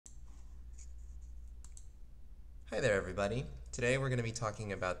Hi there, everybody. Today we're going to be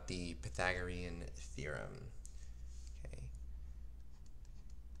talking about the Pythagorean Theorem. Okay.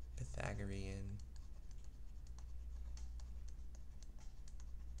 Pythagorean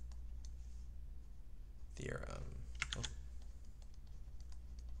Theorem. Oh.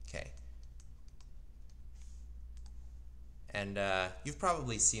 Okay. And you've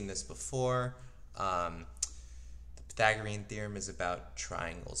probably seen this before. The Pythagorean theorem is about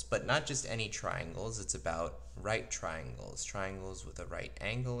triangles, but not just any triangles. It's about right triangles, triangles with a right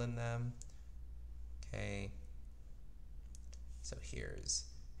angle in them. Okay, so here's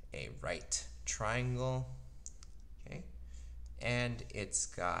a right triangle, okay, and it's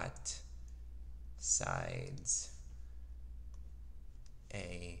got sides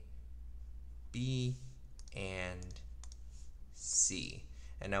A, B, and C.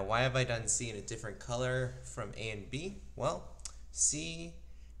 And now why have I done C in a different color from A and B? Well, C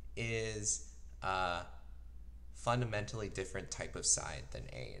is a fundamentally different type of side than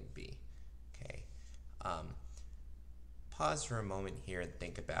A and B. Okay. Pause for a moment here and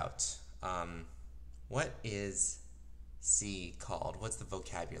think about what is C called? What's the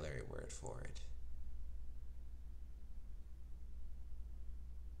vocabulary word for it?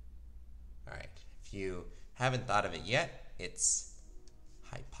 All right. If you haven't thought of it yet, it's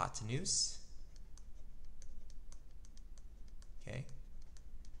hypotenuse. Okay.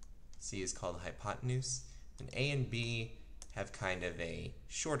 C is called hypotenuse. And A and B have kind of a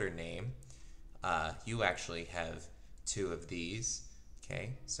shorter name. You actually have two of these.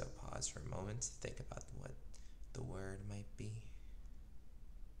 Okay, so pause for a moment to think about what the word might be.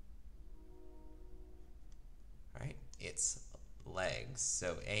 All right, it's legs.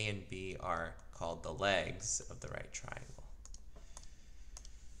 So A and B are called the legs of the right triangle.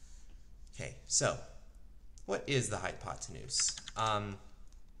 Okay, so what is the hypotenuse? The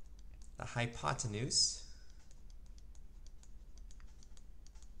hypotenuse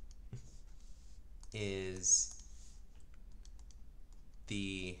is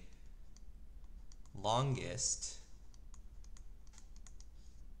the longest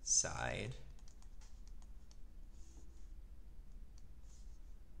side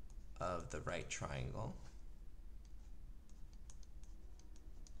of the right triangle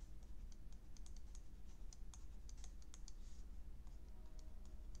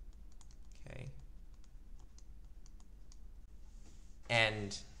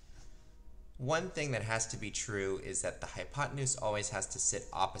And one thing that has to be true is that the hypotenuse always has to sit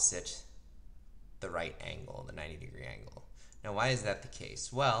opposite the right angle, the 90-degree angle. Now, why is that the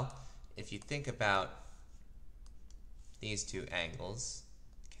case? Well, if you think about these two angles,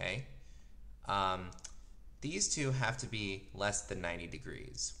 okay, these two have to be less than 90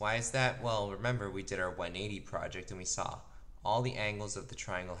 degrees. Why is that? Well, remember we did our 180 project and we saw all the angles of the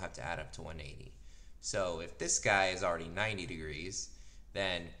triangle have to add up to 180. So if this guy is already 90 degrees,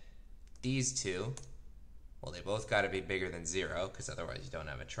 then these two, well, they both got to be bigger than 0 because otherwise you don't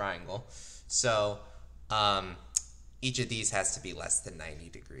have a triangle. So each of these has to be less than 90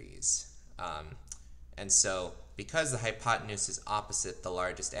 degrees. And so because the hypotenuse is opposite the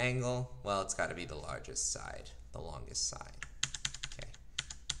largest angle, well, it's got to be the largest side, the longest side. Okay.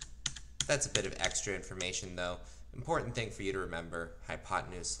 That's a bit of extra information, though. Important thing for you to remember,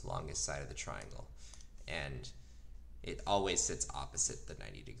 hypotenuse, longest side of the triangle. And it always sits opposite the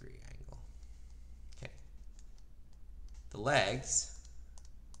 90-degree angle. Okay. The legs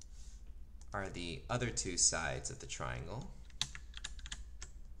are the other two sides of the triangle.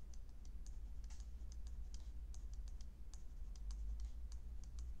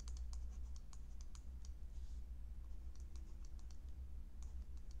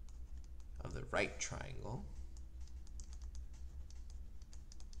 Of the right triangle.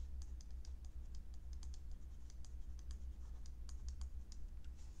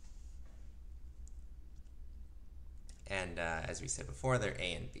 And as we said before, they're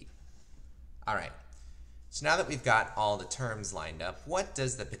A and B. All right, so now that we've got all the terms lined up, what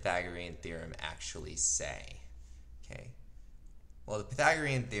does the Pythagorean theorem actually say? Okay, well, the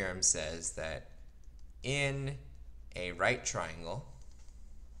Pythagorean theorem says that in a right triangle,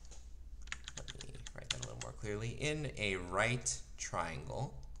 let me write that a little more clearly, in a right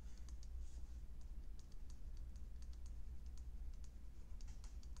triangle,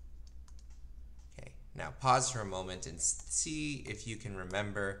 now pause for a moment and see if you can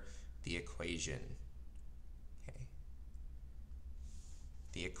remember the equation. Okay.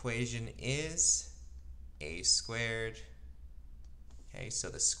 The equation is a squared, okay, so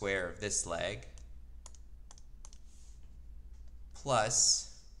the square of this leg,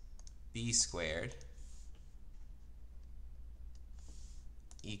 plus b squared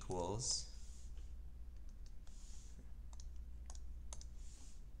equals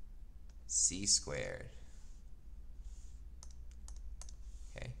c squared.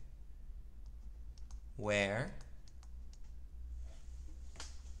 Okay. Where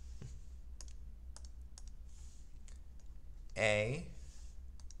A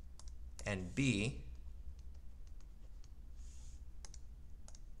and B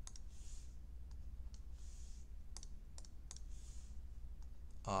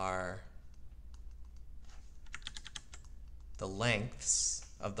are the lengths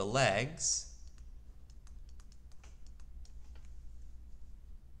of the legs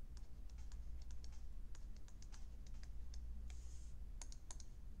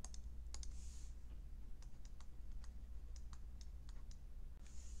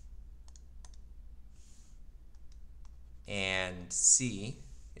and C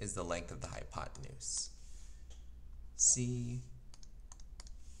is the length of the hypotenuse. C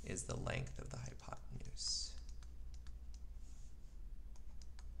is the length of the hypotenuse.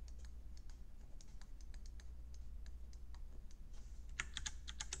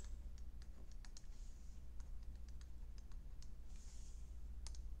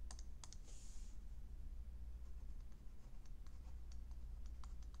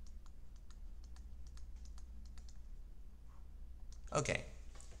 Okay,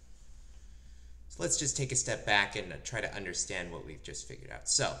 so let's just take a step back and try to understand what we've just figured out.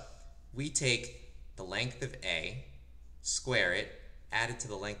 So we take the length of A, square it, add it to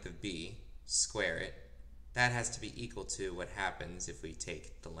the length of B, square it. That has to be equal to what happens if we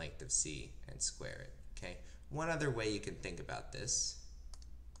take the length of C and square it. Okay. One other way you can think about this.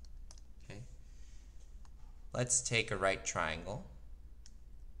 Okay. Let's take a right triangle,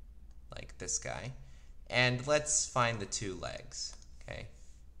 like this guy, and let's find the two legs. Okay.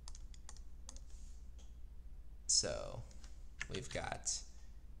 So we've got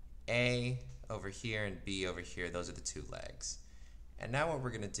A over here and B over here. Those are the two legs. And now what we're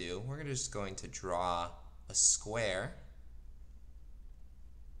going to do, we're just going to draw a square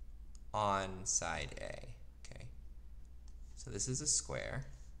on side A. Okay. So this is a square.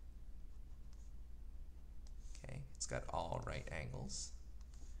 Okay. It's got all right angles.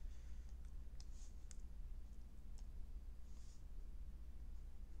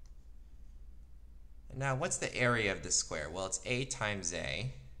 And now what's the area of the square? Well, it's A times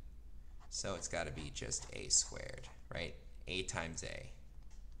A. So it's got to be just A squared, right? A times A.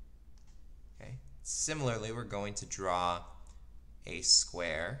 Okay. Similarly, we're going to draw a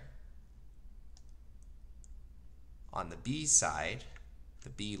square on the B side, the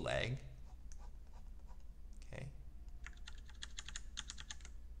B leg. Okay.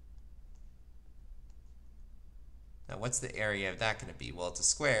 Now, what's the area of that going to be? Well, it's a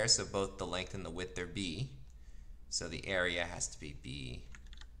square, so both the length and the width are B. So the area has to be B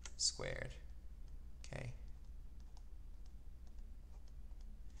squared. Okay.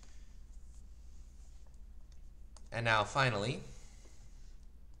 And now finally,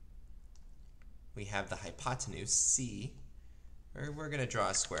 we have the hypotenuse C. We're going to draw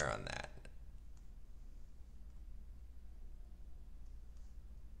a square on that.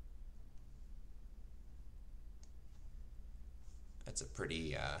 That's a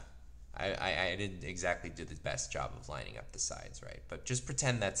pretty, I didn't exactly do the best job of lining up the sides, right? But just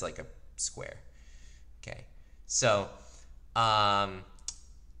pretend that's like a square. Okay, so, and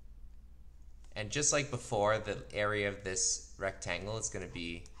just like before, the area of this rectangle is going to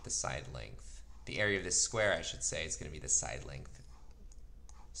be the side length. The area of this square, I should say, is going to be the side length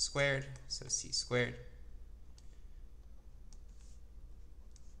squared, so C squared.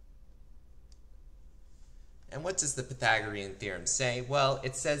 And what does the Pythagorean theorem say? Well,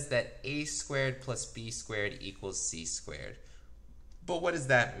 it says that A squared plus B squared equals C squared. But what does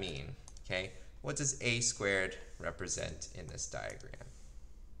that mean? Okay, what does A squared represent in this diagram?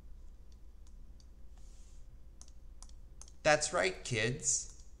 That's right,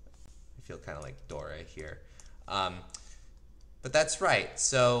 kids. I feel kind of like Dora here. But that's right.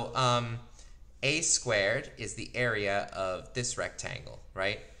 So A squared is the area of this rectangle,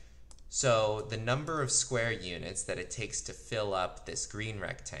 right? So the number of square units that it takes to fill up this green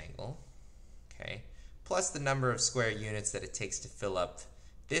rectangle, okay, plus the number of square units that it takes to fill up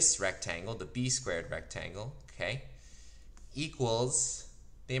this rectangle, the B squared rectangle, okay, equals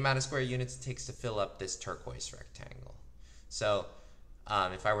the amount of square units it takes to fill up this turquoise rectangle. So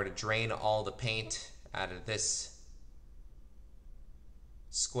if I were to drain all the paint out of this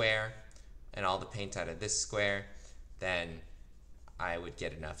square and all the paint out of this square, then I would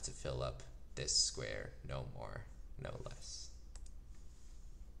get enough to fill up this square, no more, no less.